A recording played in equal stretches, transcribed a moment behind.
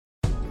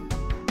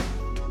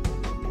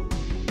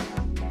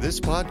This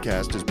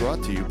podcast is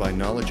brought to you by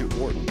Knowledge at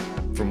Wharton.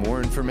 For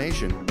more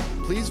information,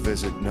 please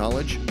visit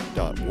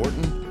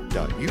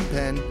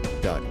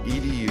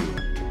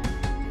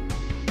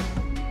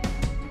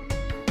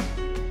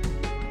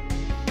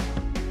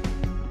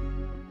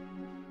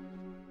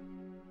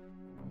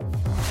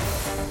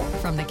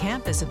From the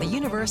campus of the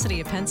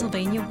University of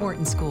Pennsylvania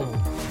Wharton School,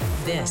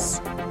 this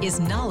is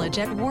Knowledge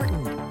at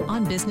Wharton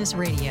on Business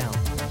Radio.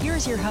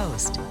 Here's your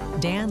host,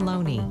 Dan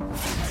Loney.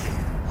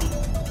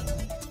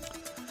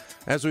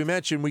 As we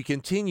mentioned, we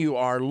continue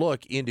our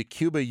look into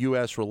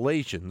Cuba-U.S.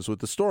 relations with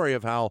the story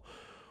of how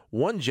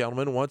one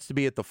gentleman wants to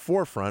be at the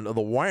forefront of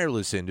the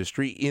wireless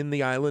industry in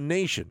the island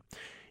nation.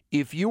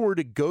 If you were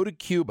to go to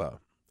Cuba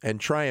and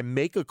try and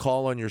make a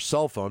call on your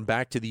cell phone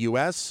back to the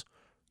U.S.,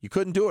 you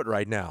couldn't do it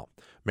right now.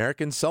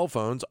 American cell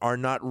phones are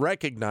not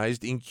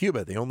recognized in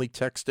Cuba. They only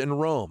text and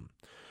roam.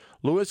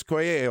 Luis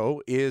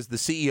Coello is the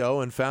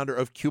CEO and founder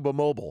of Cuba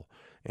Mobile,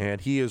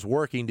 and he is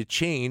working to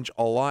change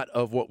a lot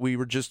of what we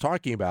were just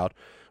talking about,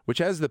 which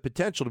has the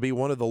potential to be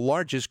one of the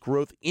largest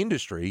growth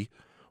industry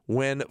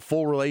when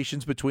full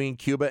relations between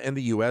Cuba and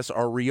the U.S.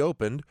 are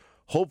reopened,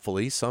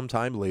 hopefully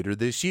sometime later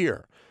this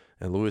year.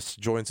 And Luis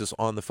joins us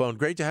on the phone.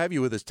 Great to have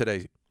you with us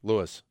today,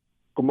 Luis.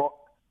 Good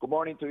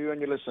morning to you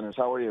and your listeners.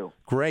 How are you?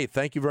 Great.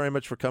 Thank you very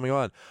much for coming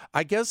on.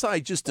 I guess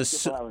I just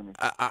assumed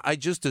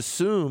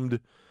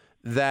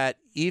that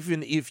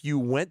even if you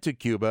went to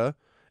Cuba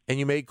and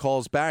you made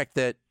calls back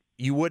that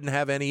you wouldn't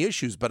have any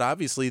issues. But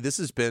obviously this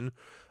has been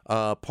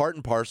part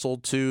and parcel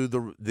to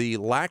the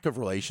lack of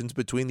relations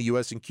between the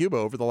U.S. and Cuba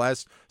over the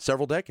last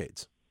several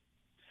decades.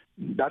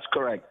 That's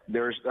correct.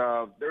 There's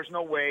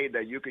no way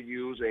that you could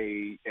use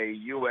a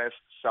U.S.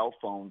 cell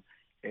phone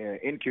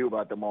in Cuba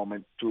at the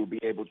moment to be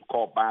able to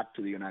call back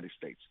to the United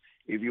States.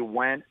 If you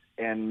went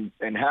and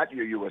had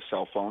your U.S.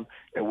 cell phone,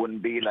 it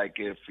wouldn't be like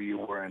if you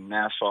were in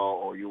Nassau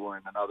or you were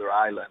in another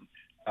island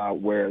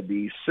where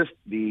the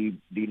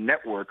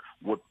network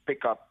would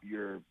pick up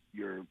your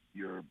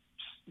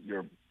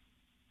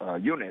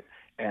unit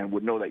and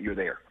would know that you're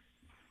there.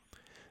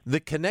 The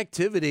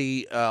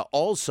connectivity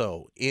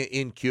also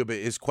in Cuba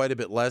is quite a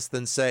bit less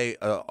than, say,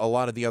 a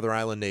lot of the other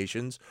island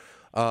nations.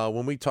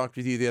 When we talked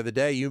with you the other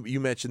day, you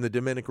mentioned the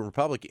Dominican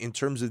Republic in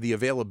terms of the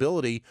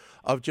availability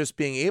of just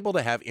being able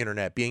to have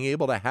internet, being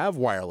able to have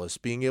wireless,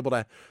 being able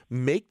to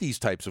make these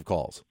types of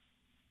calls.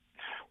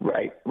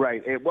 Right.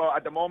 Well,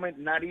 at the moment,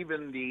 not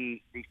even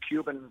the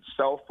Cuban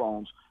cell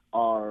phones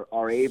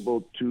are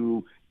able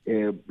to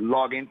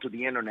log into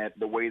the internet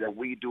the way that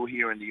we do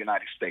here in the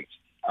United States.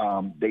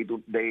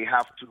 They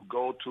have to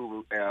go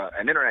to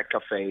an internet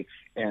cafe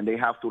and they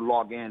have to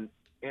log in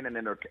an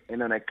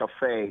internet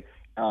cafe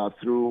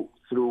through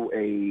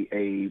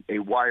a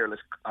wireless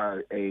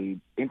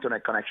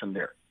internet connection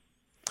there.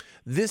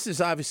 This is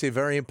obviously a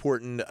very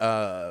important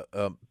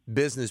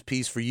business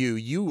piece for you.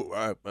 You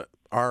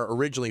are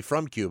originally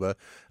from Cuba,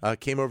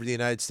 came over to the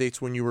United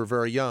States when you were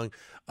very young.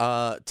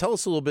 Tell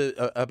us a little bit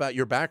about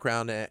your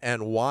background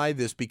and why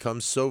this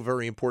becomes so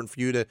very important for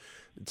you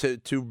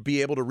to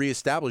be able to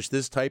reestablish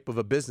this type of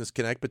a business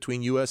connect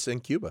between U.S.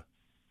 and Cuba.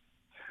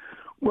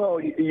 Well,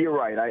 you're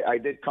right. I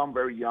did come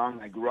very young.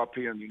 I grew up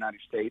here in the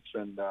United States,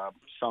 and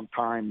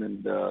sometime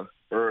in the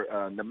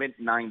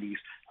mid-'90s,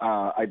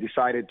 I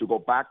decided to go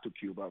back to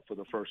Cuba for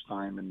the first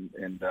time and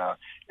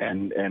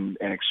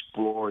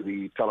explore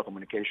the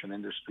telecommunication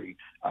industry.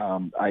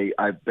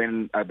 I've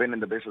been in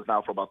the business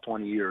now for about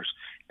 20 years,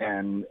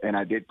 and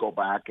I did go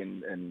back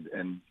and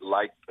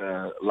like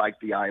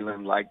the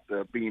island,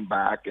 being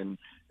back, and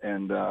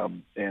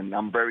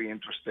I'm very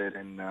interested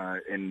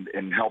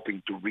in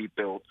helping to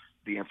rebuild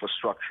the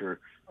infrastructure,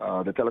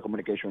 the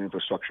telecommunication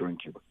infrastructure in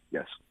Cuba.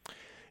 Yes.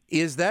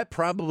 Is that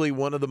probably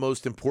one of the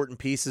most important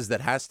pieces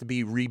that has to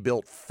be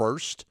rebuilt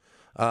first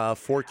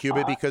for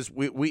Cuba? Because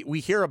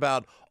we hear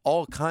about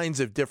all kinds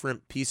of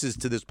different pieces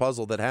to this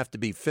puzzle that have to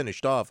be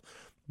finished off.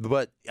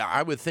 But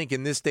I would think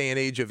in this day and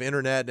age of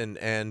internet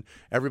and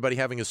everybody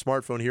having a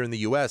smartphone here in the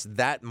U.S.,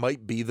 that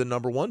might be the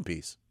number one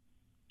piece.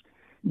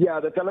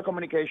 Yeah, the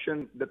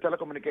telecommunication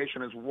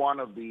is one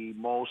of the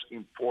most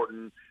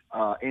important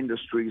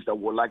industries that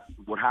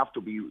would have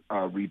to be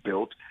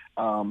rebuilt.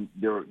 In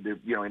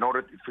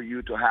order for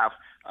you to have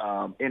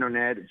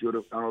internet, in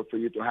order for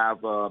you to have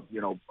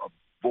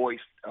voice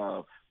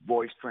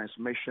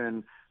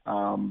transmission,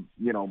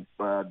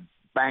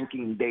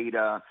 banking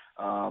data,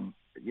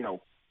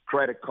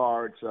 credit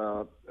cards,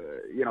 all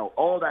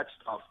that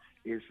stuff.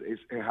 It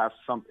has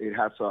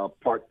a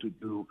part to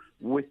do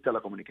with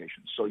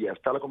telecommunications. So yes,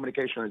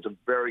 telecommunication is a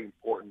very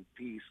important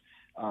piece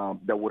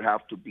that would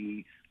have to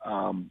be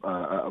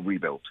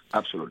rebuilt.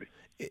 Absolutely.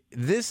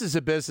 This is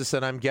a business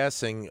that I'm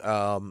guessing,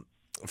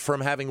 from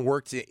having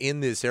worked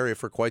in this area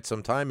for quite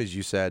some time, as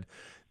you said,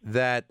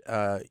 that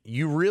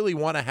you really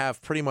want to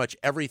have pretty much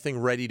everything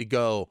ready to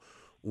go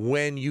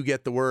when you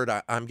get the word.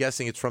 I'm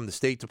guessing it's from the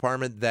State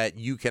Department that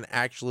you can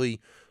actually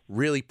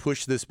really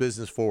push this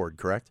business forward,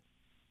 correct?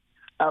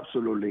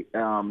 Absolutely.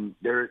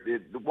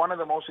 One of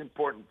the most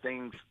important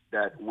things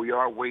that we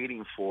are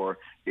waiting for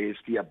is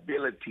the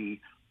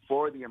ability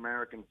for the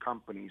American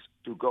companies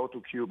to go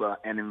to Cuba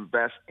and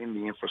invest in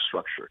the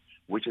infrastructure,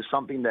 which is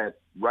something that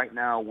right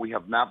now we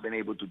have not been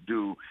able to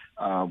do.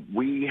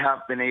 We have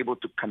been able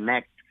to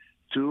connect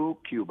to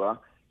Cuba,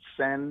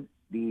 send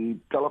the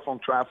telephone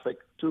traffic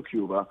to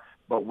Cuba,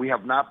 but we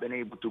have not been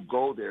able to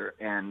go there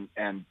and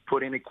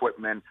put in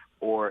equipment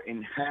or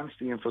enhance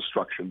the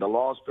infrastructure. The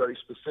law is very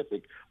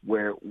specific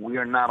where we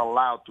are not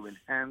allowed to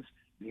enhance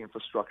the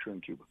infrastructure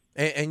in Cuba.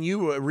 And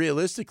you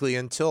realistically,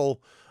 until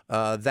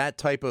that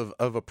type of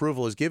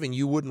approval is given,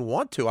 you wouldn't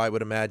want to, I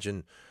would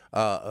imagine,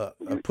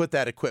 put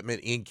that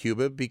equipment in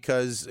Cuba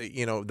because,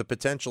 the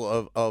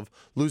potential of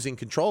losing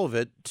control of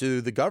it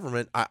to the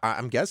government,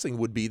 I'm guessing,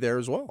 would be there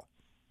as well.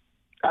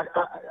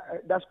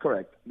 That's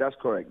correct. That's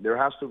correct. There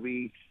has to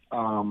be,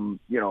 some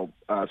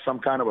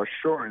kind of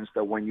assurance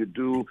that when you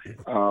do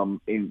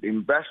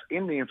invest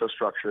in the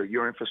infrastructure,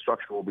 your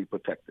infrastructure will be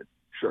protected.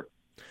 Sure.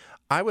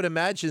 I would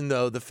imagine,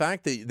 though, the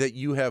fact that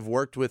you have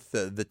worked with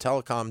the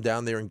telecom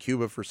down there in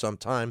Cuba for some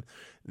time,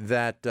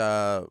 that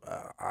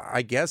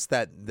I guess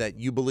that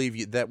you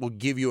believe that will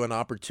give you an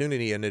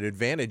opportunity and an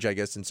advantage, I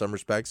guess, in some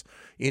respects,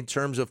 in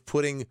terms of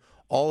putting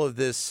all of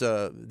this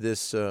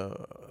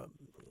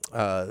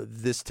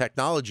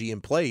technology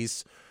in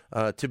place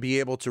to be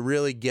able to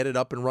really get it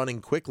up and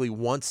running quickly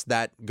once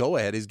that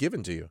go-ahead is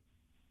given to you.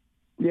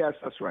 Yes,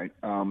 that's right.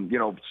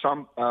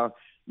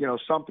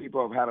 Some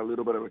people have had a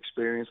little bit of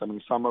experience. I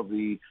mean, some of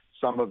the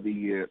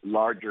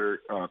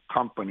larger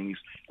companies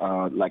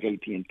like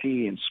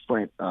AT&T and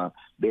Sprint,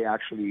 they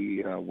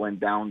actually went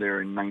down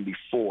there in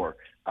 '94.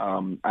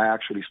 I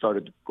actually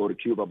started to go to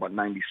Cuba about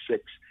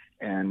 '96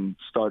 and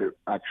started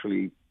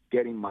actually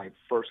getting my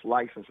first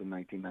license in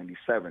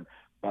 1997.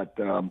 But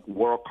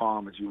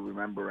WorldCom, as you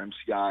remember,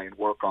 MCI and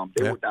WorldCom,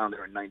 they were down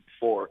there in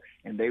 '94,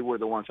 and they were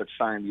the ones that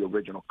signed the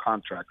original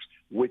contracts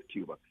with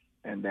Cuba.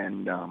 And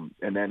then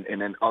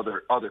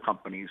other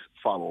companies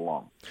follow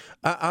along.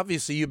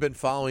 Obviously, you've been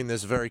following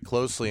this very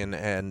closely,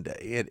 and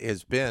it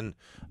has been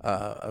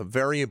a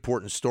very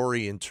important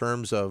story in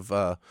terms of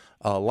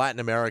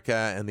Latin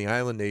America and the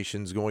island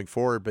nations going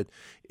forward. But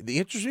the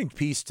interesting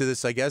piece to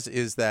this, I guess,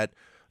 is that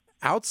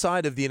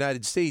outside of the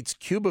United States,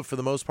 Cuba, for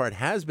the most part,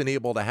 has been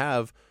able to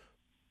have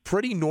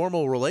pretty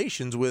normal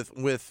relations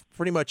with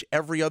pretty much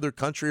every other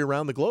country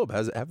around the globe.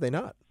 Have they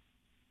not?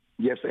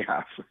 Yes, they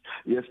have.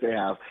 Yes, they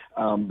have.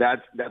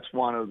 That's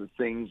one of the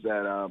things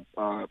that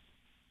the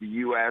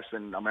U.S.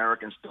 and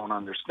Americans don't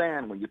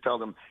understand when you tell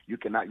them you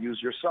cannot use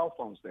your cell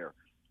phones there.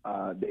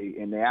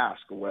 They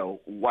ask, well,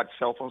 what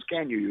cell phones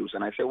can you use?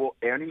 And I say, well,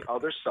 any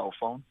other cell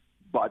phone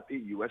but the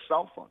U.S.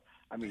 cell phone.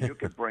 I mean, you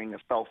can bring a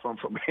cell phone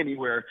from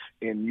anywhere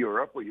in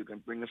Europe, or you can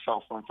bring a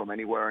cell phone from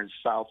anywhere in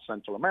South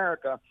Central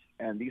America,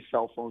 and these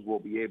cell phones will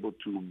be able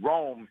to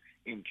roam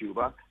in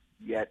Cuba.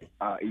 Yet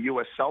a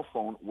U.S. cell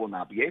phone will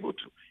not be able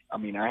to. I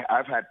mean,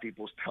 I've had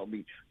people tell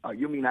me,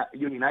 "You mean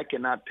I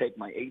cannot take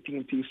my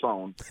AT&T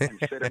phone and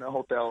sit in a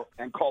hotel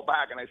and call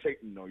back?" And I say,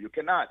 "No, you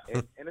cannot."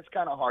 And it's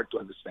kind of hard to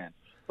understand,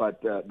 but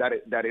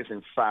that is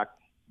in fact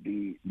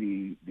the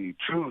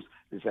truth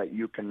is that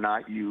you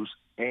cannot use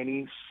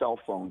any cell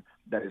phone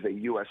that is a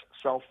U.S.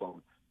 cell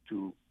phone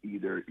to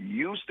either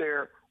use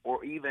there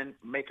or even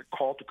make a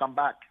call to come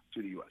back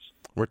to the U.S.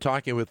 We're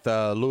talking with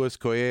Luis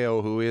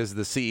Coello, who is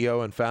the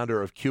CEO and founder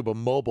of Cuba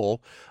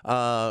Mobile.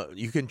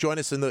 You can join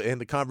us in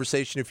the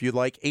conversation if you'd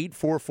like.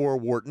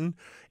 844-WHARTON,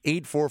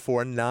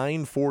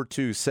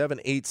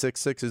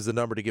 844-942-7866 is the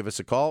number to give us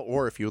a call.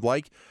 Or if you'd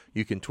like,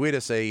 you can tweet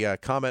us a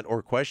comment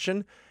or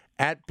question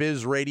at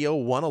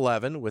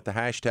BizRadio111 with the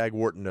hashtag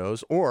Wharton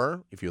Knows.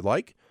 Or if you'd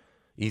like,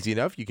 easy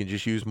enough, you can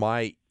just use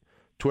my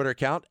Twitter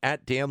account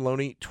at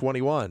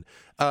DanLoney21.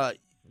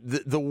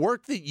 The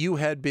work that you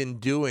had been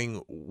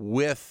doing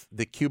with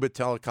the Cuba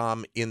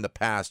Telecom in the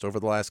past, over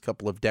the last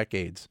couple of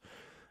decades,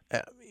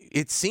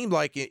 it seemed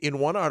like in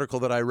one article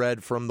that I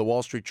read from the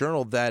Wall Street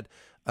Journal that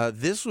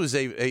this was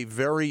a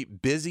very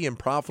busy and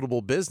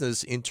profitable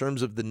business in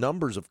terms of the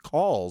numbers of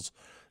calls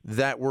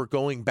that were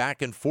going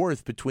back and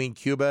forth between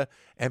Cuba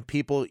and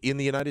people in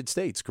the United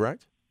States,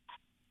 correct?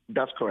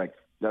 That's correct.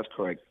 That's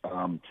correct.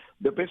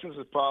 The business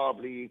is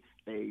probably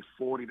a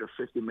 $40 to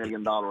 $50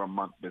 million a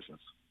month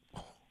business.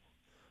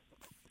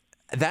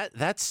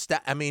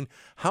 I mean,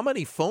 how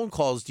many phone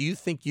calls do you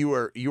think you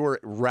are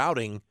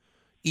routing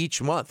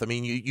each month? I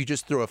mean, you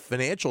just threw a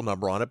financial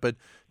number on it, but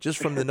just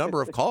from the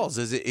number of calls,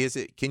 is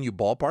it? Can you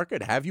ballpark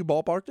it? Have you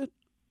ballparked it?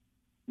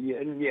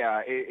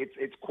 Yeah,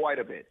 it's quite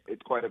a bit.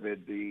 It's quite a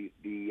bit.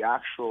 The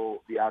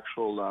actual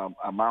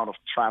amount of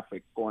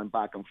traffic going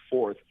back and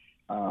forth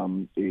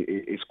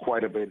is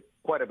quite a bit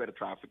of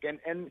traffic,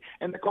 and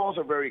the calls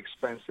are very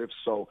expensive.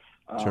 So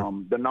Sure.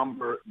 the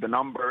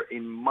number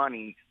in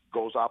money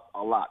goes up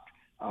a lot.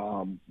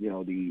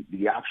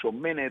 The actual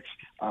minutes,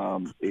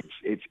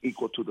 it's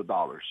equal to the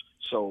dollars.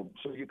 So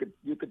you could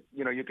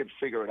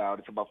figure it out.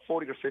 It's about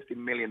 40 to 50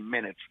 million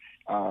minutes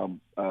a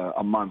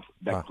month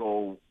that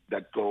go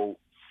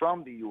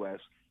from the U.S.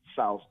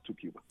 south to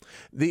Cuba.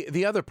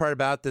 The other part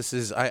about this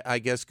is, I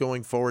guess,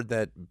 going forward,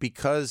 that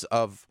because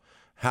of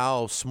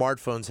how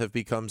smartphones have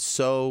become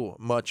so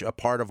much a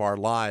part of our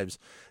lives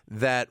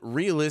that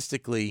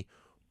realistically,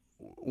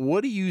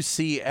 what do you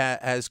see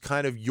as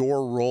kind of your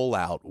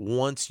rollout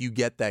once you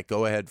get that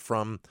go ahead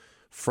from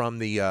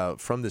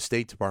the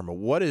State Department?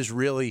 What is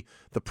really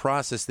the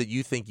process that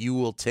you think you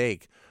will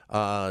take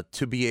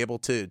to be able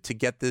to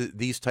get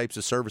these types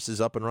of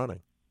services up and running?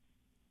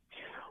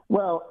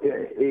 Well,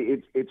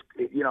 it's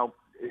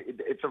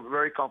a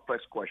very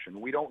complex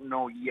question. We don't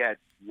know yet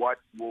what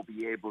we'll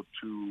be able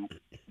to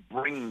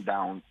bring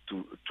down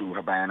to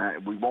Havana.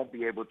 We won't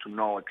be able to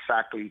know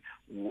exactly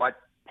what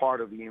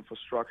part of the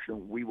infrastructure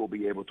we will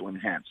be able to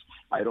enhance.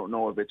 I don't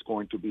know if it's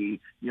going to be,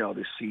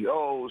 the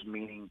COs,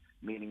 meaning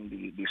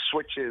the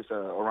switches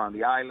around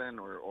the island,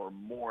 or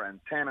more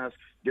antennas.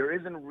 There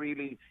isn't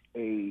really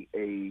a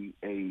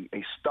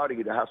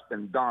study that has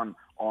been done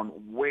on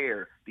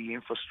where the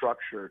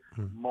infrastructure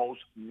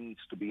most needs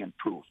to be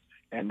improved.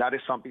 And that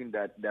is something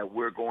that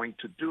we're going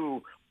to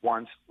do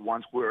once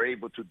we're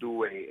able to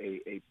do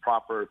a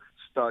proper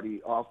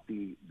study of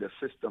the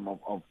system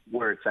of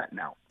where it's at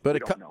now. But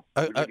we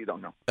really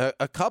don't know.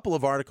 A couple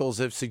of articles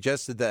have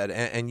suggested that,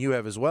 and you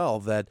have as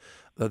well, that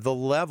the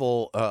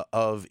level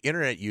of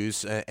internet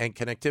use and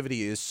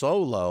connectivity is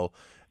so low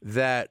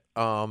that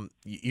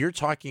you're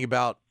talking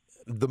about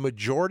the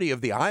majority of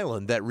the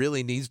island that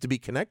really needs to be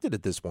connected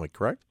at this point,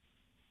 correct?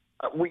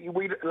 We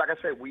like I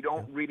said, we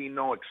don't really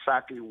know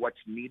exactly what's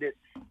needed.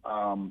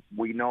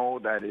 We know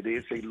that it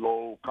is a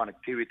low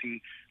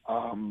connectivity,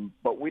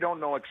 but we don't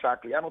know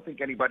exactly. I don't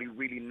think anybody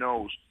really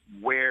knows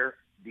where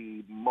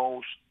the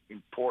most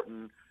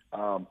important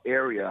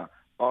area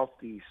of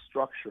the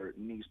structure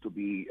needs to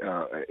be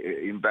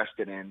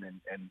invested in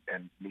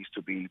and needs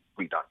to be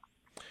redone.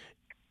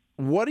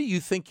 What do you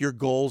think your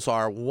goals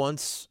are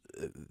once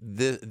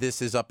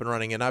this is up and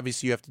running? And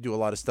obviously you have to do a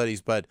lot of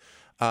studies, but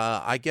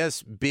I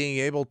guess being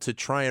able to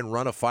try and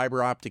run a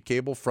fiber optic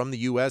cable from the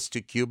U.S.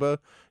 to Cuba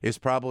is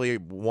probably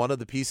one of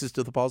the pieces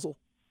to the puzzle.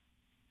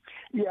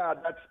 Yeah,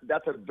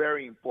 that's a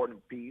very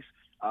important piece.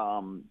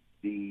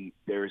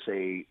 There's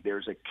a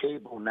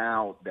cable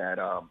now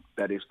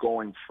that is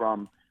going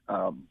from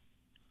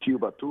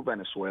Cuba to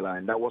Venezuela,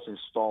 and that was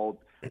installed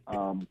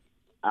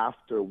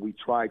after we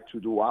tried to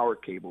do our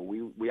cable.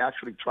 We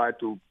actually tried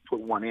to put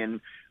one in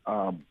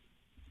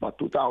about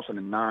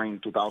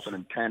 2009,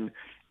 2010.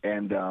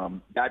 And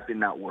that did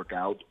not work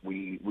out.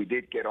 We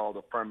did get all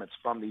the permits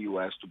from the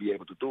U.S. to be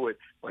able to do it,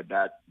 but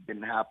that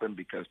didn't happen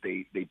because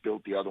they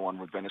built the other one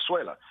with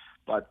Venezuela.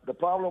 But the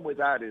problem with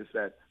that is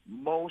that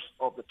most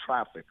of the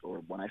traffic, or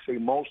when I say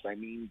most, I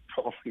mean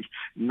probably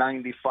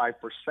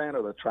 95%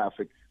 of the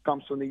traffic,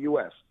 comes from the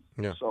U.S.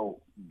 Yeah.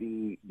 So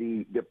the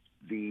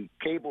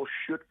cable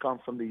should come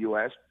from the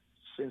U.S.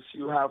 since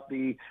you have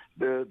the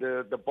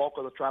bulk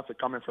of the traffic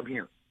coming from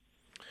here.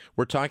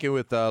 We're talking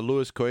with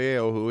Luis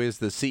Coello, who is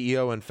the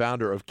CEO and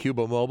founder of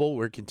Cuba Mobile.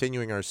 We're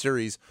continuing our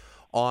series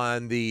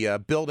on the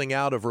building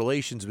out of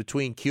relations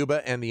between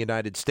Cuba and the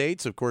United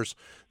States. Of course,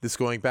 this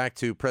going back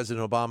to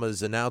President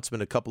Obama's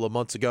announcement a couple of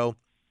months ago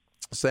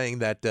saying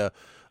that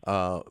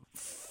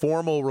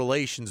formal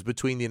relations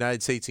between the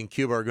United States and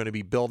Cuba are going to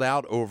be built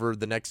out over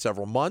the next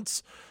several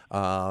months.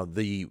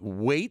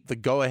 The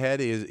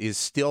go-ahead is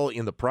still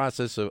in the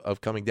process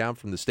of coming down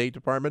from the State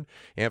Department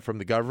and from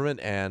the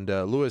government. And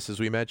Luis, as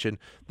we mentioned,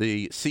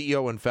 the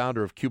CEO and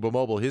founder of Cuba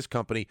Mobile, his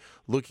company,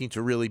 looking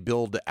to really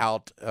build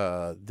out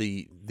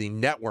the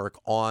network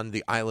on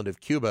the island of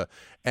Cuba.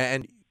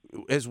 And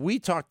as we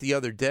talked the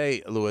other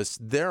day, Luis,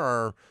 there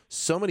are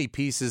so many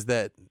pieces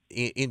that,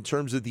 in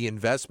terms of the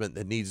investment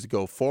that needs to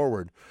go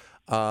forward.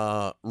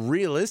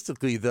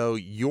 Realistically, though,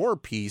 your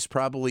piece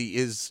probably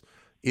is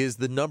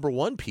the number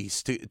one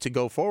piece to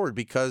go forward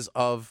because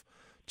of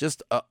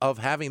just of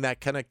having that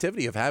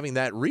connectivity, of having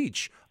that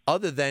reach,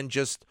 other than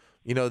just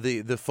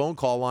the phone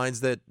call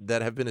lines that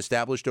have been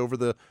established over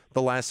the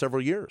last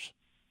several years.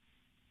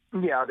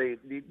 Yeah,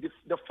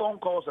 the phone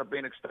calls have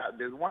been established.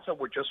 The ones that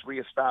were just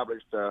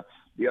reestablished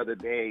the other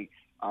day,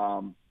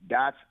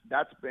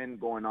 that's been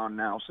going on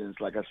now since,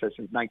 like I said,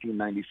 since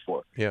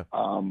 1994. Yeah.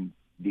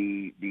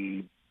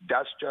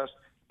 That's just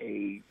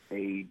a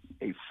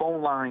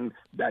phone line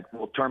that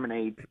will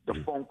terminate the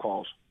phone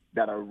calls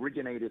that are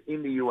originated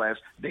in the U.S.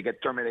 They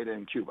get terminated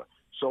in Cuba.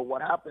 So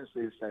what happens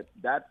is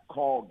that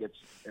call gets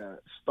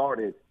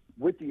started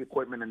with the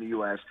equipment in the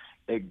U.S.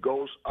 It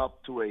goes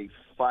up to a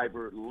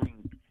fiber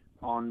link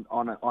on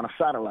a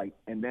satellite,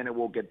 and then it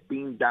will get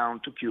beamed down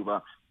to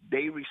Cuba.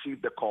 They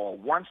receive the call.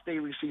 Once they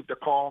receive the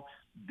call,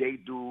 they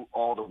do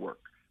all the work.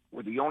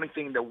 Well, the only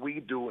thing that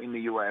we do in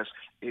the U.S.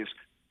 is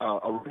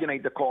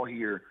originate the call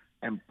here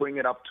and bring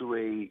it up to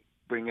a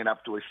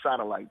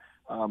satellite,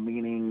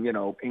 meaning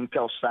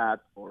Intelsat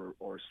or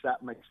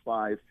SatMax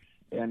 5.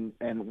 And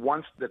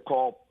once the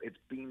call is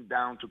beamed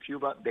down to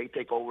Cuba, they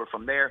take over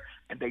from there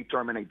and they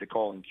terminate the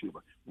call in Cuba.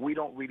 We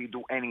don't really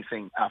do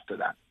anything after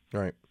that.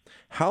 Right.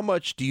 How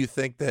much do you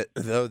think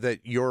that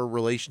your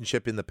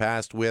relationship in the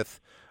past with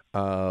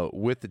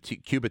the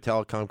Cuba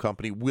Telecom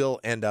Company will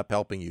end up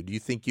helping you? Do you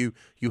think you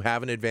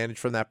have an advantage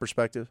from that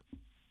perspective?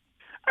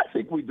 I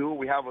think think we do.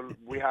 We have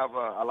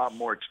a lot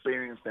more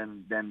experience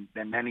than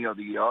any of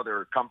the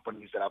other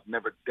companies that have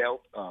never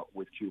dealt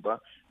with Cuba.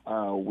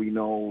 We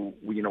know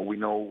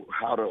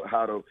how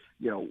to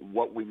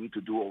what we need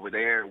to do over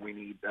there.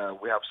 We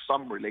have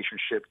some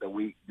relationship that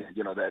we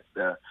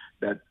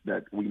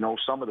know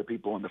some of the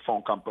people in the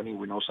phone company.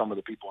 We know some of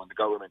the people in the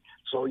government.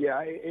 So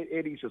yeah,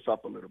 it eases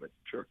up a little bit.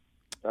 Sure.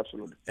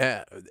 Absolutely.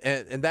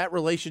 And that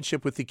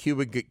relationship with the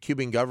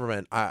Cuban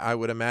government, I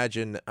would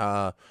imagine,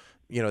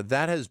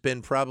 that has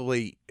been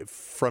probably,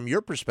 from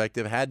your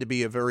perspective, had to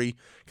be a very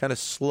kind of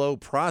slow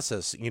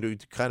process, to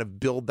kind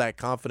of build that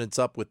confidence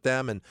up with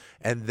them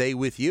and they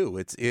with you.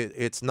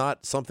 It's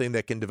not something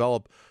that can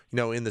develop,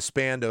 in the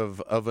span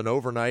of an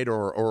overnight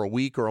or a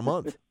week or a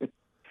month.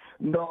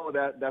 No,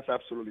 that's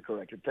absolutely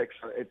correct. It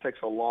takes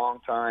a long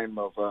time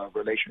of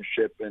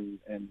relationship and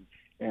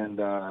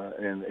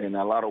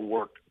a lot of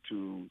work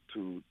to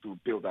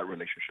build that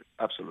relationship.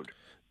 Absolutely.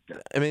 Yeah.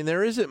 I mean,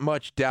 there isn't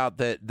much doubt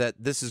that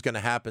this is going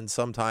to happen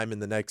sometime in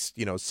the next,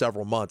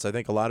 several months. I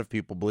think a lot of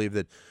people believe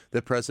that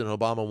President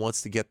Obama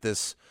wants to get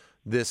this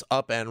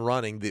up and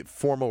running, the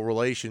formal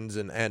relations,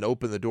 and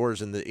open the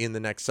doors in the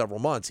next several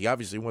months. He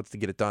obviously wants to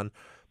get it done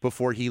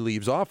before he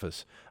leaves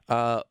office.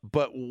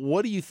 But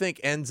what do you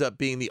think ends up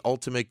being the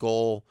ultimate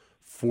goal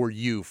for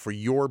you, for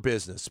your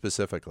business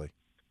specifically?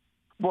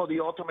 Well, the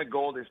ultimate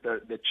goal is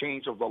the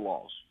change of the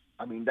laws.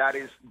 I mean, that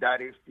is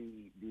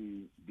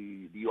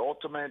the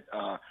ultimate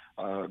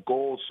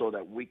goal, so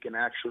that we can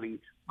actually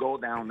go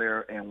down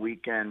there and we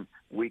can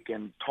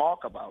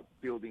talk about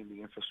building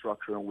the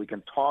infrastructure, and we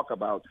can talk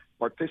about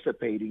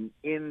participating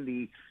in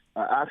the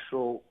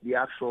actual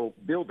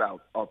build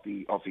out of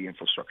the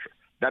infrastructure.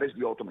 That is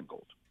the ultimate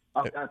goal.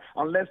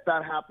 Unless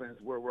that happens,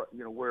 we're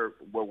where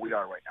we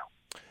are right now.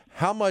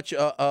 How much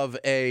of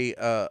a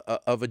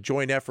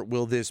joint effort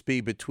will this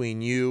be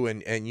between you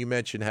and you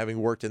mentioned having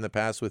worked in the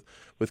past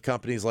with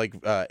companies like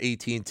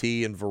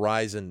AT&T and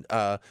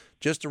Verizon,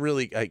 just to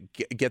really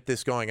get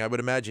this going? I would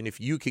imagine if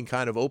you can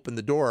kind of open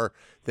the door,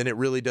 then it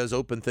really does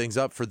open things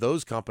up for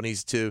those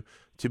companies to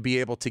be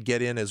able to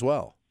get in as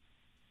well.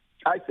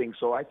 I think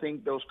so. I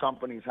think those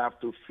companies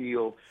have to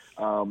feel,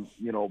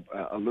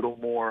 a little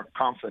more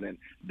confident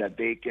that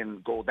they can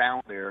go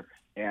down there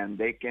and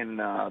they can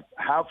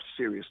have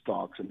serious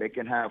talks, and they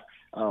can have,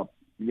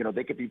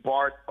 they could be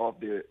part of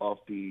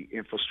the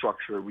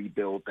infrastructure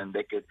rebuilt, and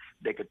they could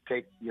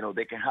take,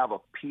 they can have a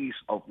piece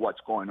of what's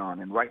going on.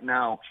 And right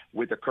now,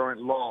 with the current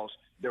laws,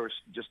 there is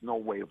just no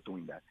way of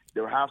doing that.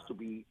 There has to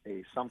be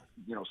some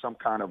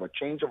kind of a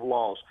change of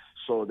laws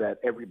so that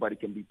everybody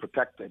can be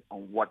protected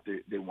on what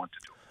they want to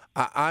do.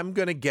 I'm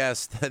going to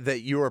guess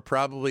that you are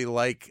probably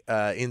like,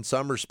 in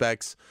some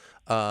respects,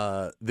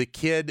 the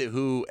kid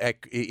who,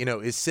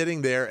 is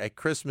sitting there at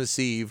Christmas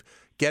Eve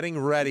getting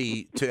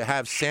ready to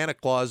have Santa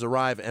Claus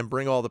arrive and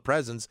bring all the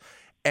presents,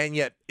 and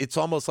yet it's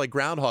almost like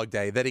Groundhog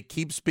Day, that it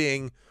keeps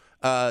being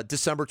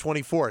December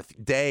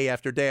 24th, day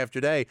after day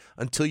after day,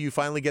 until you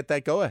finally get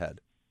that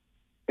go-ahead.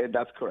 And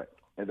that's correct.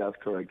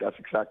 That's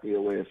exactly the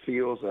way it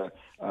feels.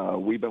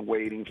 We've been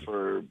waiting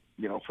for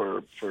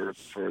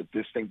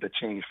this thing to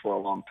change for a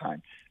long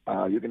time.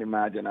 You can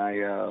imagine,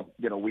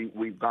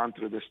 we've gone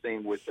through this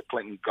thing with the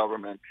Clinton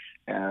government,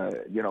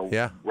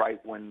 right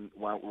when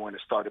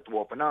it started to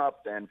open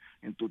up. Then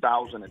in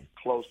 2000, it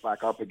closed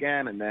back up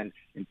again. And then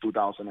in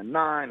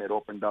 2009, it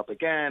opened up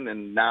again.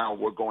 And now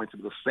we're going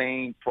through the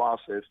same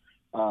process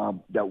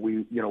that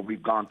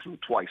we've gone through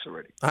twice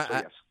already. So,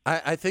 yes.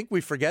 I think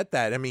we forget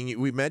that. I mean,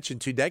 we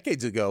mentioned 2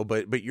 decades ago,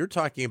 but you're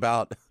talking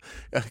about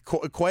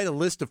quite a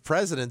list of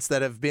presidents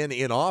that have been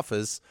in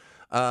office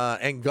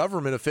and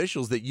government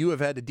officials that you have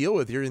had to deal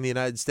with here in the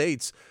United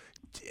States.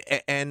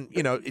 And,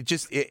 it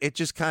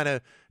just kind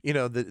of,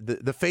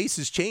 the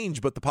faces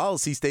change, but the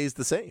policy stays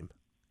the same.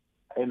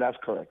 And that's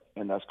correct.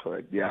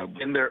 Yeah,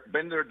 been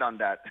there, done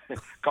that. A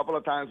couple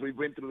of times we've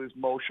been through this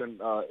motion.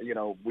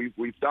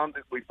 We've gone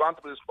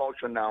through this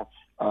motion now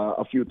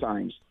a few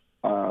times,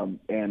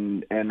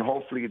 and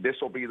hopefully this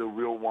will be the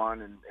real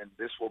one, and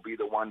this will be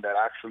the one that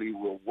actually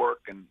will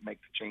work and make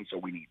the change that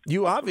we need.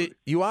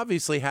 You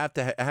obviously have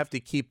to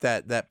keep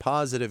that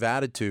positive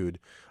attitude.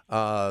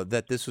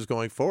 That this was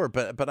going forward.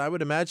 But I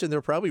would imagine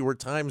there probably were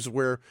times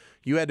where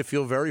you had to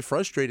feel very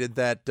frustrated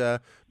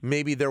that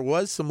maybe there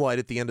was some light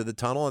at the end of the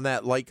tunnel, and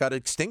that light got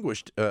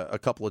extinguished a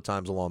couple of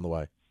times along the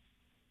way.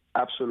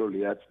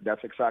 Absolutely,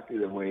 that's exactly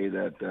the way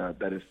that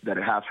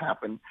it has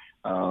happened.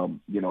 When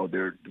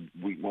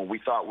we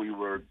thought we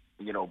were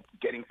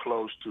getting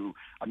close to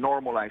a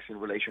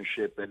normalizing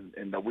relationship,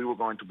 and that we were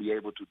going to be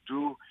able to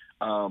do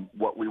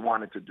what we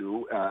wanted to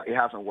do, it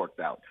hasn't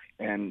worked out.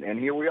 And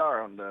here we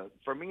are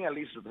for me at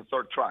least, it's the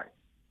third try.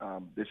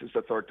 This is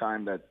the third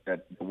time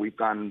that we've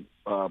gotten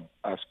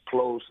as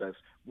close as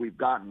we've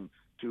gotten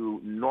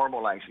to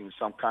normalizing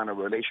some kind of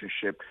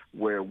relationship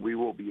where we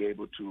will be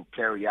able to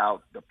carry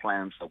out the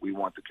plans that we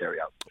want to carry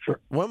out. Sure.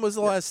 When was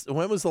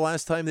the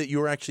last time that you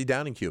were actually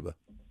down in Cuba?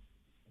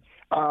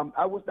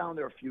 I was down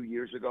there a few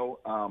years ago.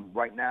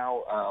 Right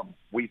now,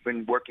 we've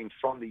been working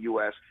from the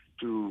U.S.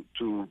 to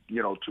do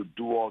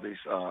all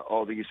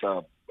these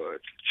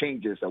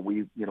changes that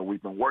we've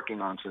been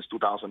working on since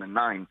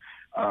 2009.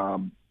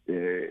 And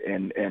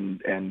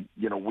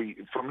we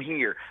from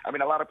here. I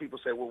mean, a lot of people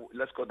say, well,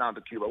 let's go down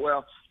to Cuba.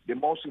 Well, the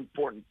most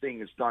important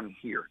thing is done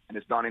here, and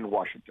it's done in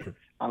Washington.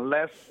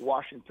 Unless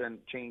Washington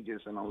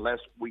changes, and unless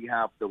we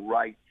have the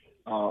right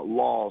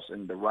laws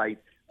and the right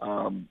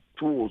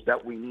tools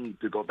that we need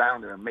to go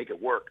down there and make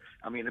it work.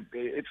 I mean,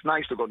 it's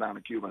nice to go down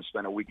to Cuba and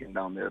spend a weekend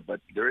down there,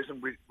 but there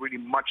isn't really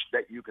much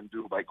that you can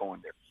do by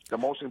going there. The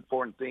most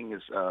important thing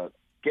is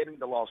getting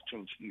the laws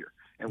changed here,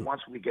 and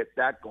once we get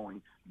that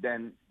going,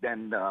 then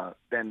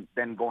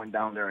going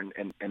down there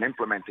and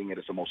implementing it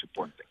is the most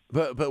important thing.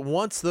 But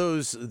once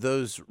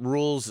those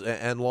rules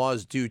and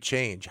laws do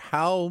change,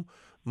 how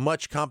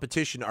much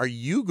competition are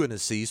you going to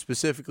see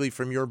specifically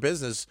from your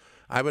business?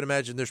 I would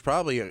imagine there's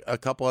probably a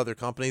couple other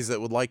companies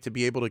that would like to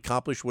be able to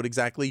accomplish what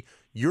exactly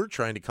you're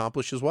trying to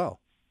accomplish as well.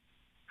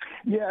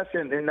 Yes,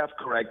 and that's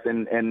correct.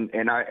 And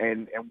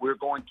we're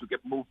going to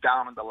get moved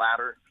down on the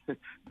ladder.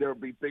 There'll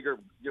be bigger,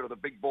 the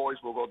big boys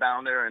will go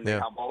down there and they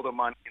have all the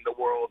money in the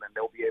world, and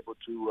they'll be able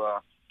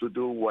to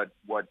do what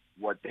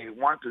they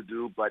want to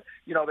do. But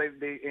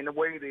they in a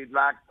way they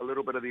lack a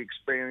little bit of the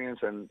experience,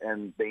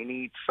 and they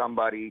need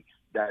somebody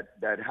that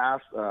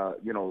has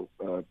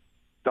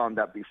done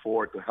that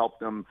before to help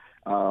them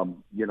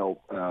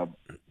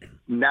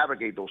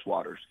navigate those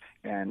waters,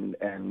 and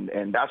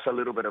that's a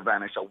little bit of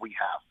advantage that we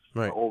have.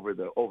 Right. Over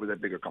the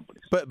bigger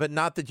companies. But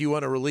not that you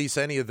want to release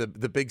any of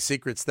the big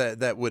secrets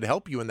that would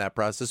help you in that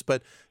process.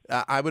 But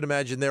I would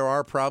imagine there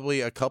are probably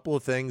a couple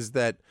of things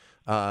that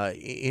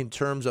in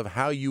terms of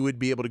how you would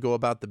be able to go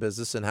about the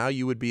business and how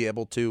you would be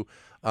able to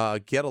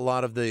get a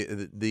lot of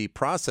the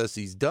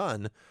processes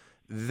done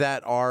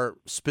that are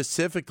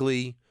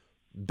specifically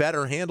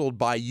better handled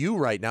by you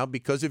right now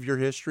because of your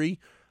history,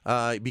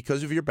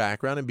 because of your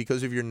background, and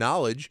because of your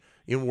knowledge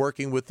in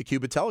working with the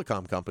Cuba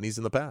Telecom companies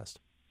in the past.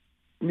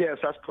 Yes,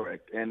 that's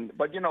correct.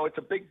 But it's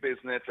a big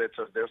business.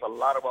 There's a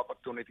lot of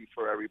opportunity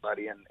for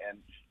everybody,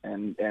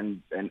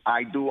 and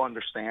I do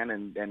understand,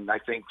 and I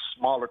think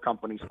smaller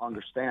companies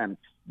understand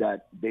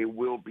that they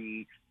will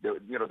be, they're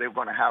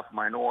going to have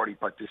minority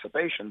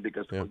participation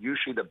because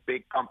usually the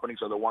big companies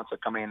are the ones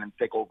that come in and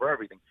take over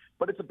everything.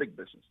 But it's a big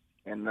business,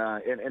 and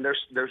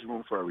there's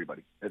room for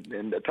everybody.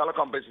 And the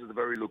telecom business is a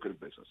very lucrative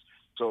business,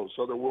 so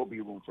there will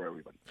be room for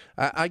everybody.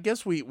 I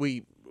guess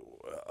we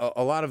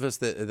a lot of us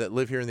that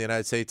live here in the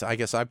United States, I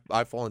guess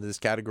I fall into this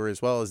category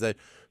as well, is that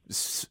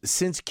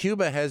since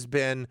Cuba has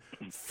been,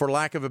 for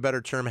lack of a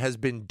better term, has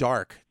been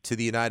dark to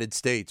the United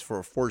States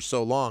for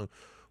so long,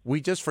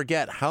 we just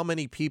forget how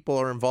many people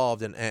are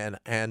involved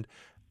and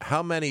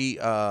how many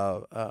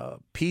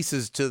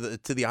pieces to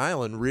the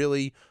island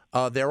really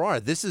there are.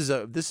 This is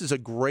a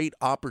great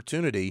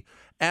opportunity,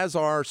 as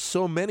are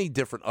so many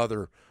different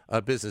other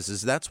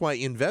businesses. That's why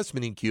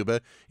investment in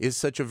Cuba is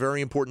such a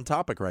very important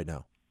topic right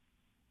now.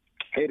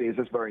 It is.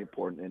 It's very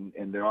important,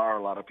 and there are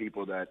a lot of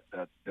people that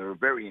are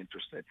very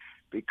interested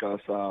because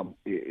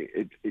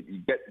you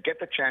get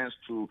the chance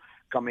to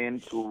come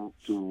into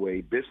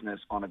a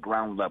business on a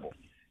ground level,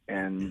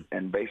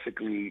 and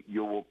basically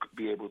you will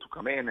be able to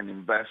come in and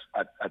invest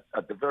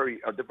at the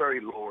very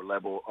lower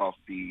level of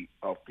the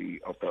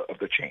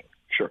chain.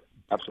 Sure.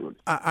 Absolutely.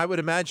 I would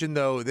imagine,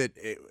 though, that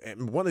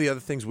one of the other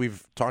things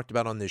we've talked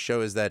about on this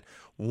show is that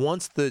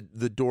once the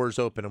doors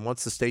open and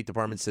once the State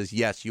Department says,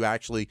 yes, you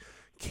actually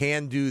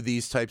can do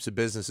these types of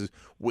businesses,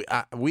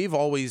 we've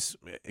always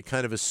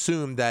kind of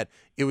assumed that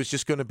it was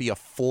just going to be a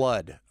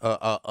flood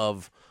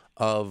of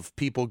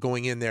people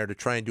going in there to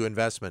try and do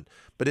investment.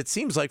 But it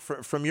seems like,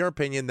 from your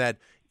opinion, that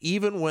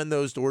even when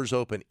those doors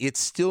open, it's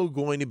still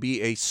going to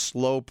be a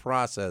slow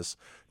process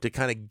to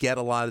kind of get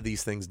a lot of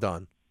these things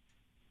done.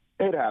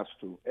 It has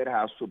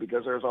to,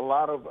 because there's a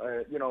lot of,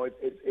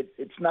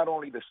 it's not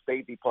only the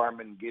State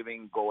Department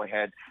giving go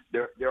ahead.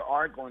 There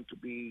are going to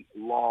be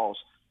laws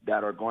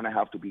that are going to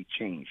have to be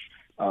changed.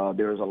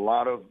 There's a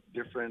lot of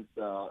different,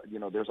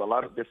 there's a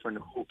lot of different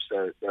hoops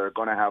that we're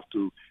going to have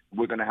to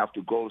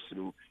go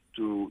through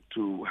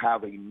to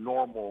have a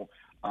normal,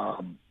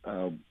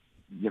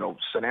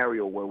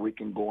 scenario where we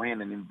can go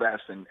in and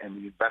invest and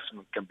the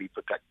investment can be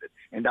protected.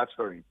 And that's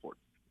very important.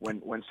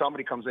 When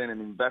somebody comes in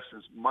and invests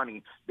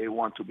money, they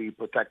want to be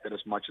protected as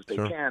much as they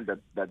can,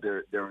 that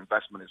their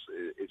investment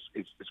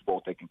is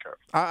well taken care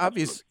of.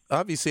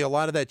 Obviously, a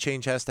lot of that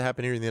change has to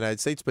happen here in the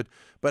United States,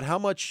 but how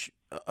much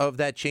of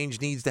that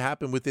change needs to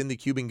happen within the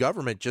Cuban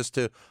government just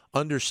to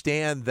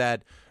understand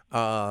that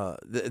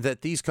that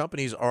these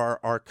companies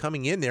are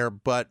coming in there,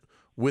 but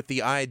with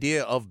the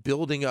idea of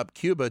building up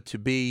Cuba to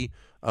be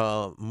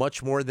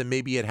much more than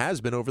maybe it has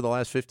been over the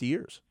last 50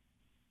 years?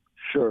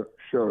 Sure.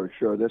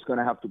 There's going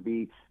to have to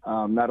be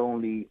not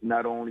only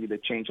the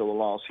change of the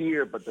laws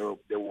here, but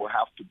there will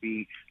have to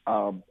be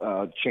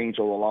change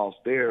of the laws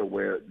there,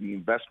 where the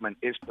investment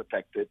is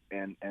protected,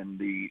 and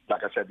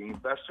like I said, the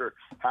investor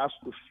has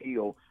to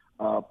feel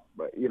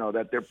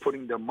that they're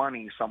putting their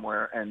money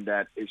somewhere and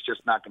that it's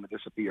just not going to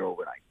disappear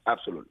overnight.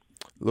 Absolutely.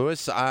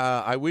 Louis,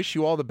 I wish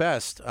you all the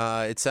best.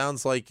 It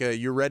sounds like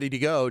you're ready to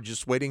go,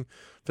 just waiting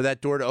for that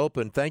door to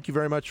open. Thank you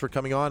very much for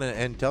coming on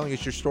and telling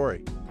us your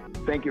story.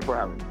 Thank you for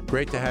having me.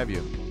 Great to have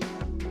you.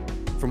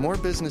 For more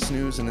business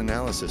news and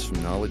analysis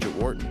from Knowledge at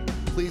Wharton,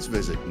 please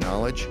visit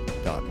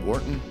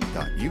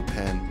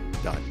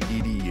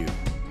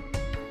knowledge.wharton.upenn.edu.